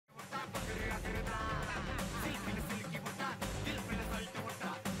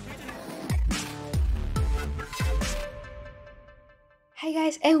Hi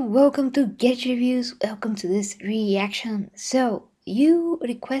guys and welcome to Get Reviews. Welcome to this reaction. So you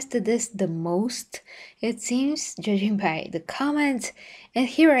requested this the most, it seems, judging by the comments, and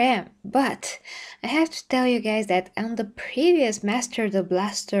here I am. But I have to tell you guys that on the previous Master the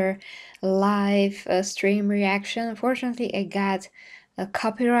Blaster live stream reaction, unfortunately I got a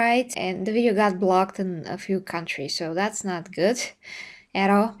copyright and the video got blocked in a few countries, so that's not good at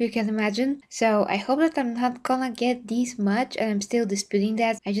all, you can imagine. So I hope that I'm not gonna get these much, and I'm still disputing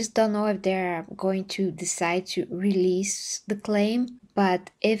that. I just don't know if they're going to decide to release the claim. But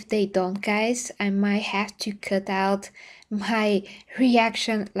if they don't, guys, I might have to cut out my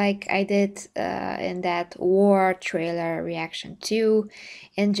reaction like I did in that war trailer reaction too,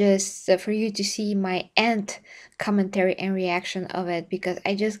 and just for you to see my end commentary and reaction of it, because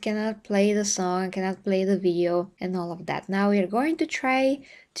I just cannot play the song, cannot play the video and all of that. Now we're going to try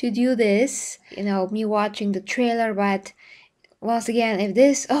to do this, me watching the trailer, but once again, if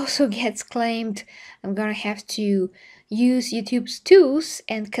this also gets claimed, I'm gonna have to use YouTube's tools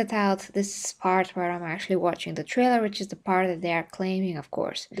and cut out this part where I'm actually watching the trailer, which is the part that they are claiming, of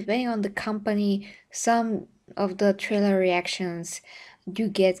course. Depending on the company, some of the trailer reactions do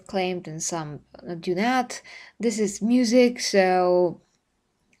get claimed and some do not. This is music, so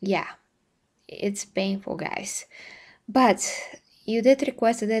yeah, it's painful, guys. But you did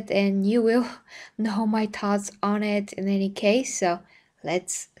requested it and you will know my thoughts on it in any case, so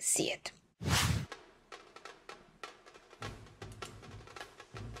let's see it.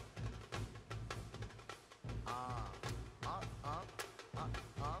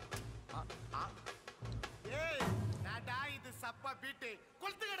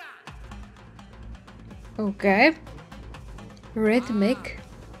 Okay, rhythmic.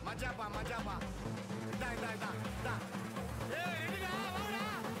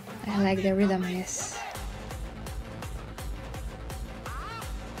 I like the rhythm, yes.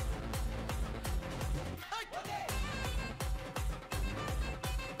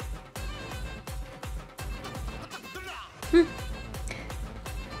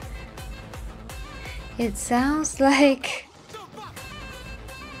 It sounds like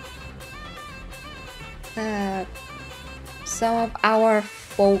some of our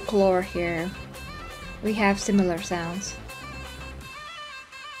folklore here. We have similar sounds.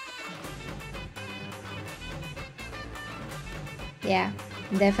 Yeah,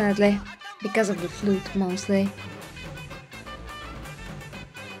 definitely. Because of the flute, mostly.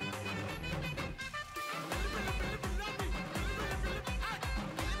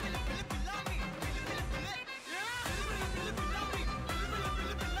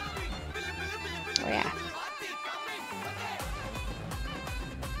 Oh yeah.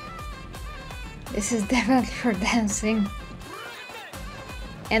 This is definitely for dancing.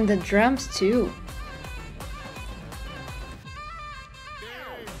 And the drums too.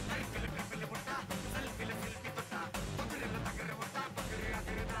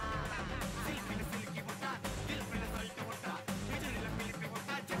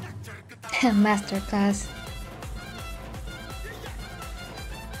 Masterclass.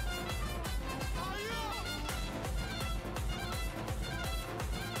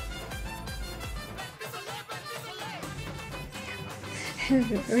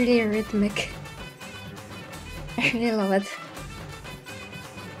 Really rhythmic. I really love it.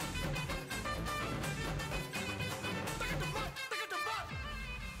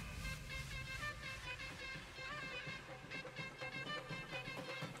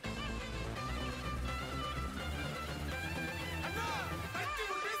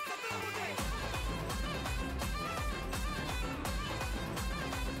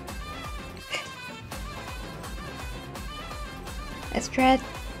 Let's try it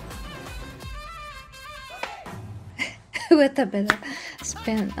with a bit of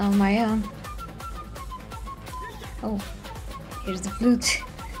spin on my own. Oh, here's the flute.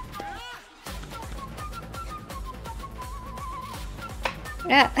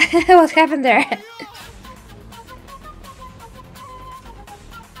 Yeah, what happened there?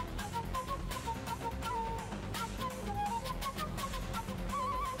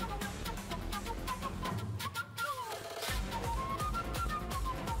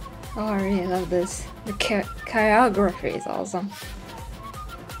 Oh, I really love this. The choreography is awesome.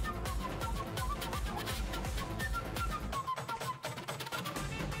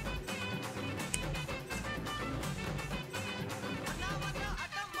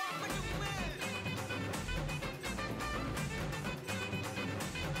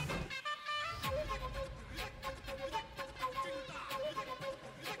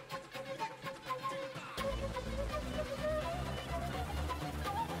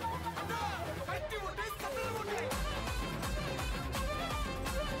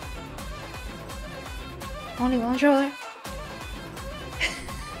 Only one shoulder?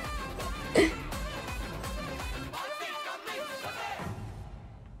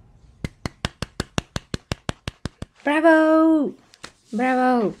 Bravo!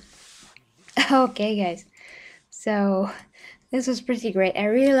 Bravo! Okay, guys. So this was pretty great. I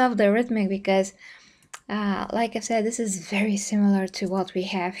really love the rhythmic because, like I said, this is very similar to what we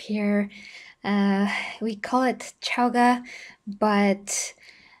have here. We call it chauga, but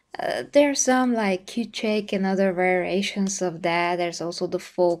there's some like Q-Check and other variations of that. There's also the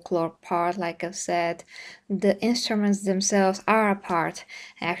folklore part, like I've said. The instruments themselves are a part,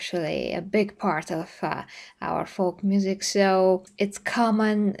 actually, a big part of our folk music. So it's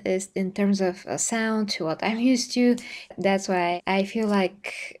common is in terms of sound to what I'm used to. That's why I feel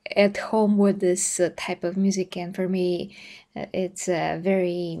like at home with this type of music, and for me, it's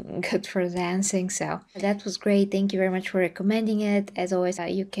very good for dancing. So that was great. Thank you very much for recommending it. As always,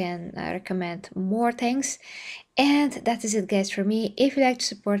 you can recommend more things. And that is it, guys, for me. If you'd like to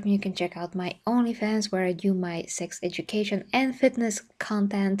support me, you can check out my OnlyFans, where I do my sex education and fitness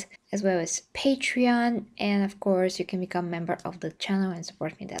content, as well as Patreon. And of course, you can become a member of the channel and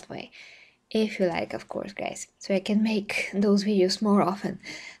support me that way, if you like, of course, guys, so I can make those videos more often.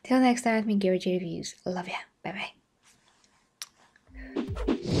 Till next time, let me give you reviews. Love ya. Bye bye.